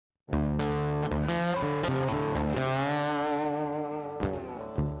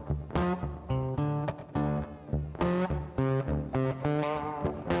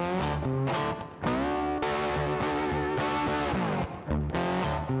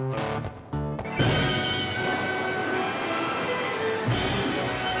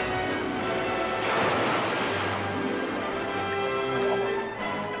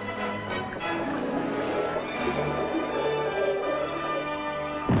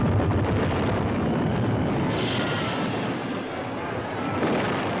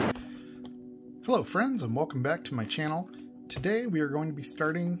Hello friends, and welcome back to my channel. Today we are going to be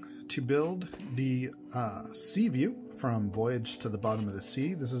starting to build the Seaview from Voyage to the Bottom of the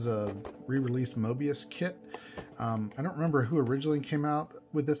Sea. This is a re-released MOEBIUS kit. I don't remember who originally came out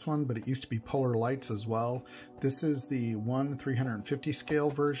with this one, but it used to be Polar Lights as well. This is the 1/350 scale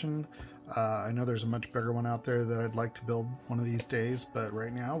version. I know there's a much bigger one out there that I'd like to build one of these days, but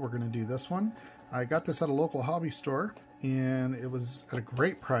right now we're going to do this one. I got this at a local hobby store, and it was at a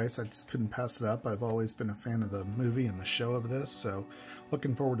great price. I just couldn't pass it up. I've always been a fan of the movie and the show of this, so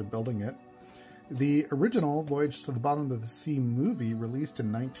looking forward to building it. The original Voyage to the Bottom of the Sea movie released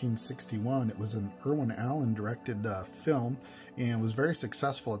in 1961. It was an Irwin Allen directed film and was very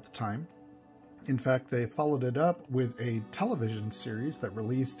successful at the time. In fact, they followed it up with a television series that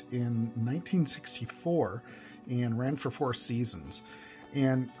released in 1964 and ran for 4 seasons.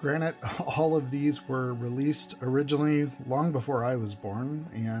 And granted, all of these were released originally long before I was born,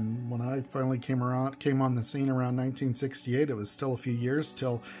 and when I finally came on the scene around 1968, it was still a few years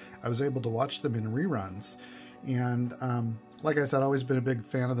till I was able to watch them in reruns. And like I said, I've always been a big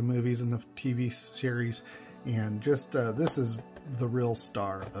fan of the movies and the TV series, and just this is the real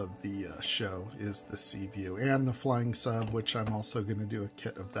star of the show, is the Seaview and the Flying Sub, which I'm also going to do a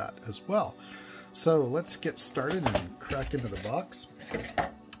kit of that as well. So let's get started and crack into the box.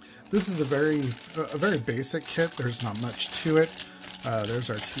 This is a very basic kit. There's not much to it. There's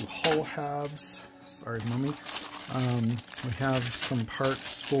our 2 hull halves. Sorry, Mummy. We have some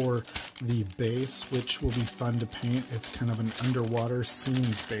parts for the base, which will be fun to paint. It's kind of an underwater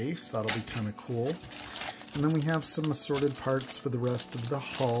scene base. That'll be kind of cool. And then we have some assorted parts for the rest of the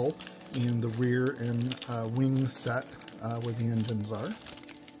hull and the rear and wing set where the engines are.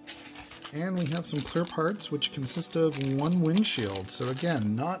 And we have some clear parts which consist of 1 windshield. So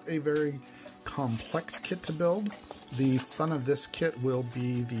again, not a very complex kit to build. The fun of this kit will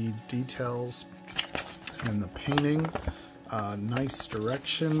be the details and the painting, nice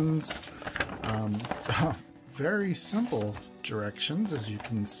directions, very simple directions, as you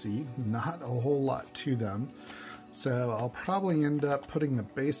can see, not a whole lot to them. So I'll probably end up putting the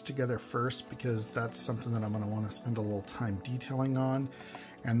base together first, because that's something that I'm going to want to spend a little time detailing on.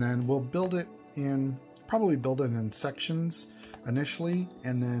 And then we'll build it in, probably build it in sections initially,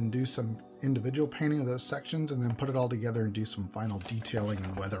 and then do some individual painting of those sections, and then put it all together and do some final detailing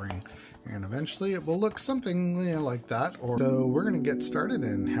and weathering. And eventually it will look something like that. So we're going to get started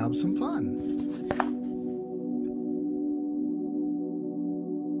and have some fun.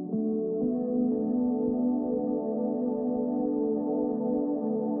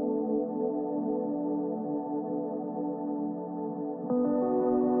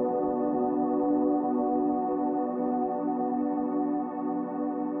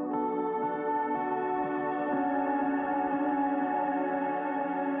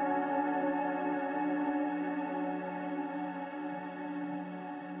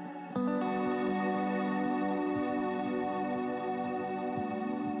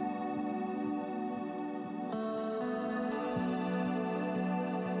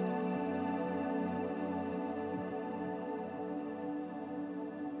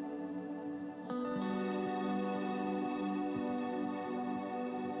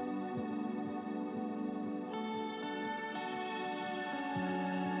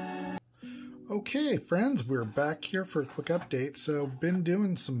 Okay friends, we're back here for a quick update. So been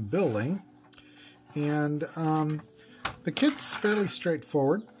doing some building, and the kit's fairly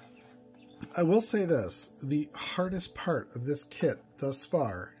straightforward. I will say this, the hardest part of this kit thus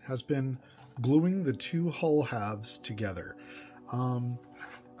far has been gluing the 2 hull halves together.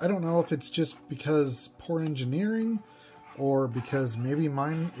 I don't know if it's just because poor engineering, or because maybe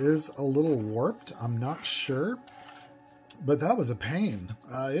mine is a little warped. I'm not sure. But that was a pain.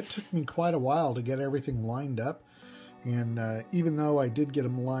 It took me quite a while to get everything lined up, and even though I did get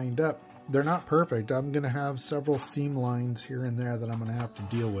them lined up, they're not perfect. I'm going to have several seam lines here and there that I'm going to have to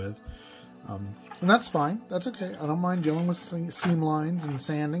deal with. And that's fine. That's okay. I don't mind dealing with seam lines and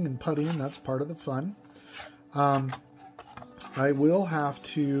sanding and puttying. That's part of the fun. I will have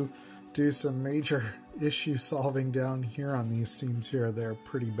to do some major issue solving down here on these seams here. They're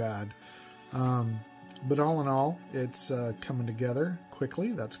pretty bad. But all in all, it's coming together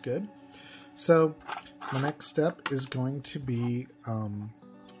quickly. That's good. So the next step is going to be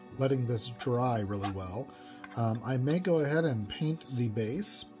letting this dry really well. I may go ahead and paint the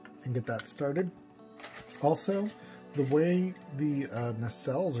base and get that started. Also, the way the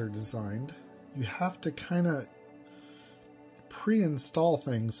nacelles are designed, you have to kind of pre-install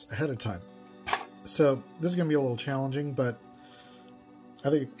things ahead of time. So this is going to be a little challenging, but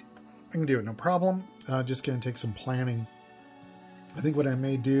I think I can do it no problem. Just going to take some planning I think what I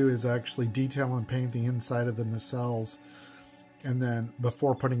may do is actually detail and paint the inside of the nacelles, and then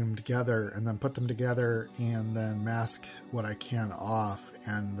before putting them together, and then put them together and then mask what I can off,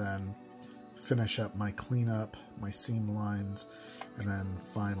 and then finish up my cleanup, my seam lines, and then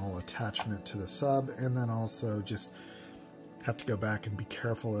final attachment to the sub, and then also just have to go back and be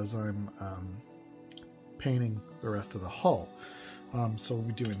careful as I'm painting the rest of the hull. So we'll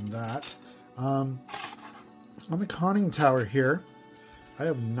be doing that. On the conning tower here, I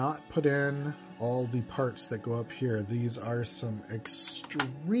have not put in all the parts that go up here. These are some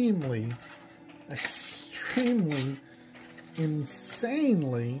extremely,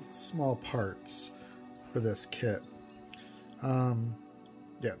 insanely small parts for this kit.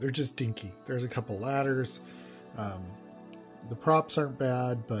 Yeah, they're just dinky. There's a couple ladders. The props aren't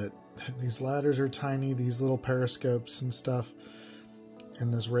bad, but these ladders are tiny. These little periscopes and stuff,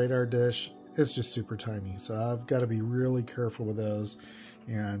 and this radar dish is just super tiny. So I've got to be really careful with those,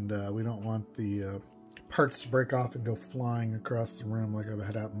 and we don't want the parts to break off and go flying across the room like I've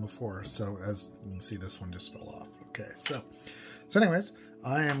had happen before. So as you can see, this one just fell off. Okay, so anyways,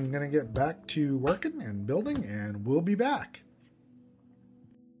 I am gonna get back to working and building, and we'll be back.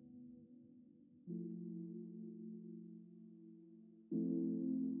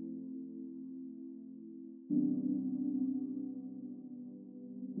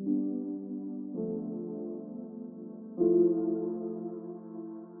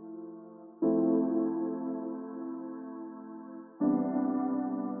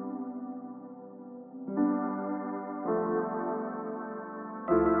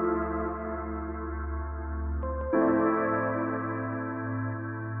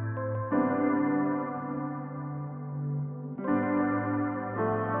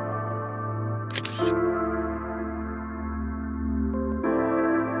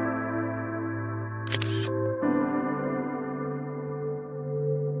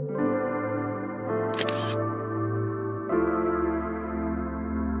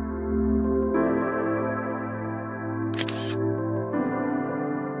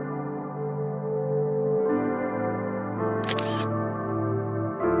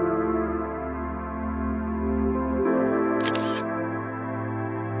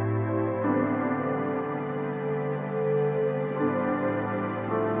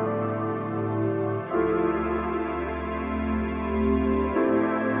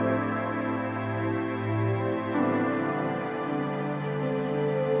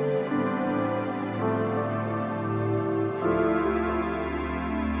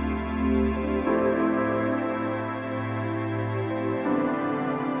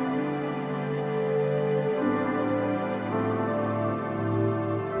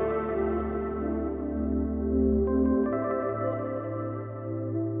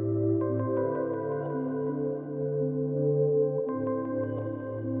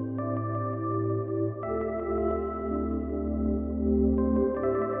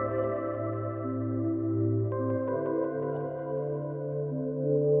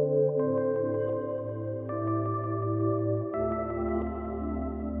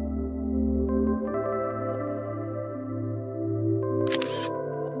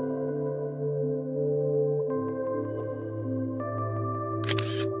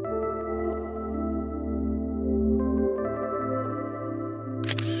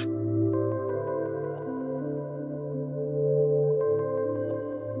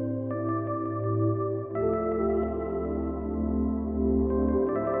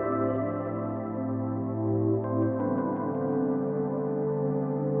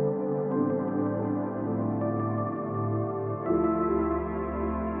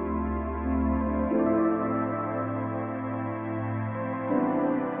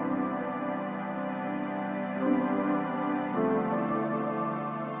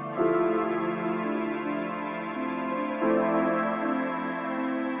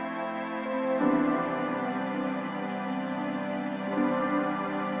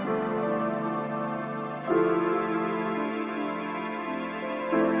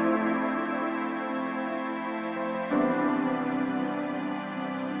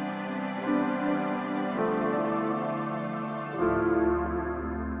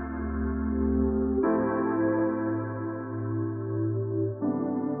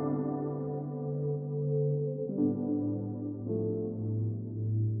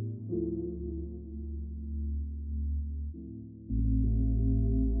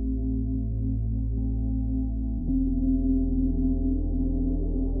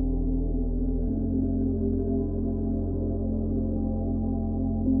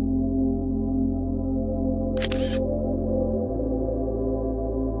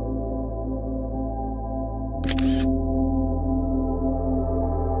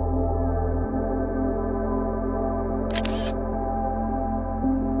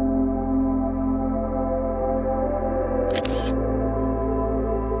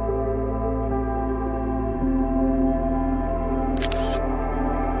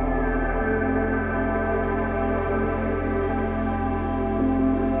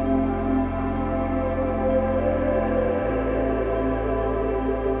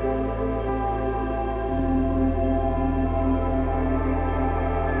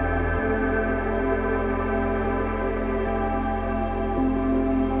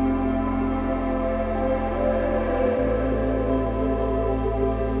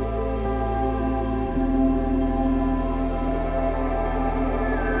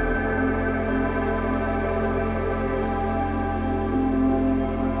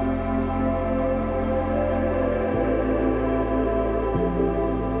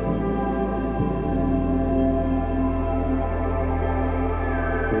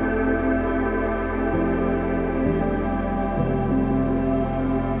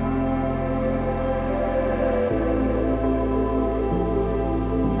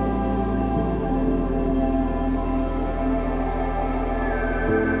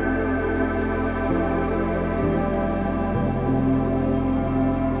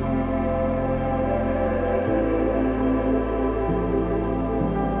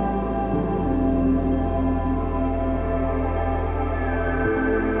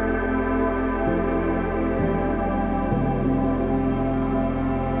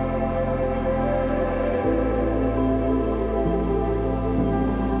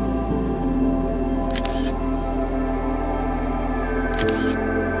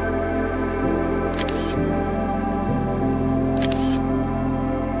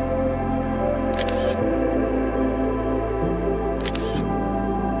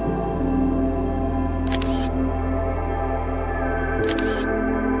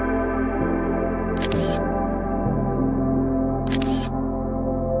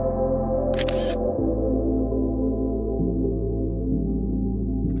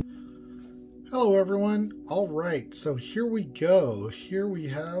 Hello everyone. All right, so here we go. Here we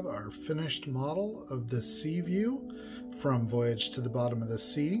have our finished model of the Seaview from Voyage to the Bottom of the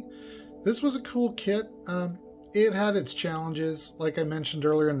Sea. This was a cool kit. It had its challenges. Like I mentioned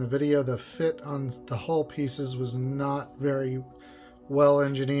earlier in the video, the fit on the hull pieces was not very well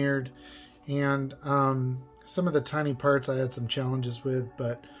engineered, and some of the tiny parts I had some challenges with,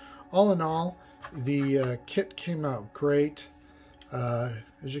 but all in all, the kit came out great.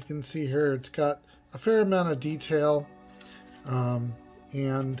 As you can see here, it's got a fair amount of detail,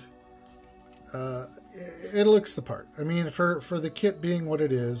 and it looks the part. I mean, for the kit being what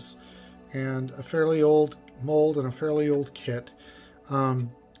it is, and a fairly old mold and a fairly old kit, I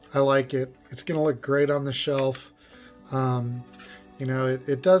like it. It's going to look great on the shelf. You know,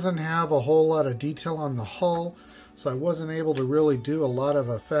 it doesn't have a whole lot of detail on the hull, so I wasn't able to really do a lot of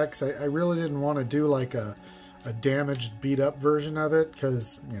effects. I really didn't want to do like a damaged, beat up version of it,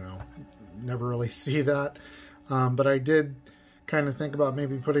 because, you know, never really see that. But I did kind of think about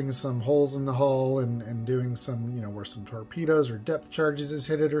maybe putting some holes in the hull and doing some, you know, where some torpedoes or depth charges has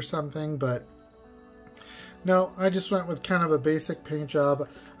hit it or something. But no, I just went with kind of a basic paint job.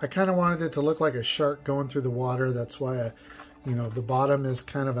 I kind of wanted it to look like a shark going through the water. That's why you know, the bottom is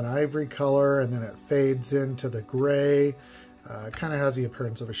kind of an ivory color, and then it fades into the gray. Kind of has the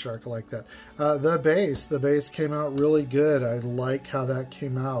appearance of a shark. I like that. The base came out really good. I like how that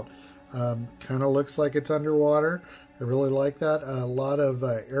came out. Kind of looks like it's underwater. I really like that. A lot of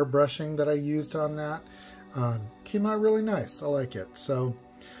airbrushing that I used on that came out really nice. I like it. So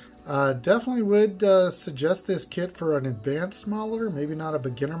definitely would suggest this kit for an advanced modeler, maybe not a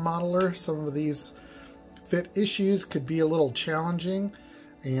beginner modeler. Some of these fit issues could be a little challenging,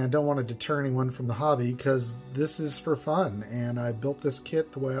 and I don't want to deter anyone from the hobby, because this is for fun, and I built this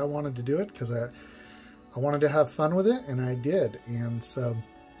kit the way I wanted to do it because I wanted to have fun with it, and I did. And so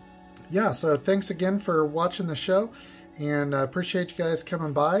yeah, so thanks again for watching the show, and I appreciate you guys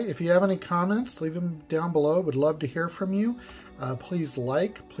coming by. If you have any comments, leave them down below. Would love to hear from you. Please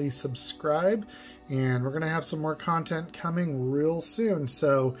like, please subscribe, and we're gonna have some more content coming real soon.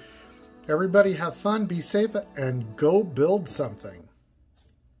 So everybody have fun, be safe, and go build something.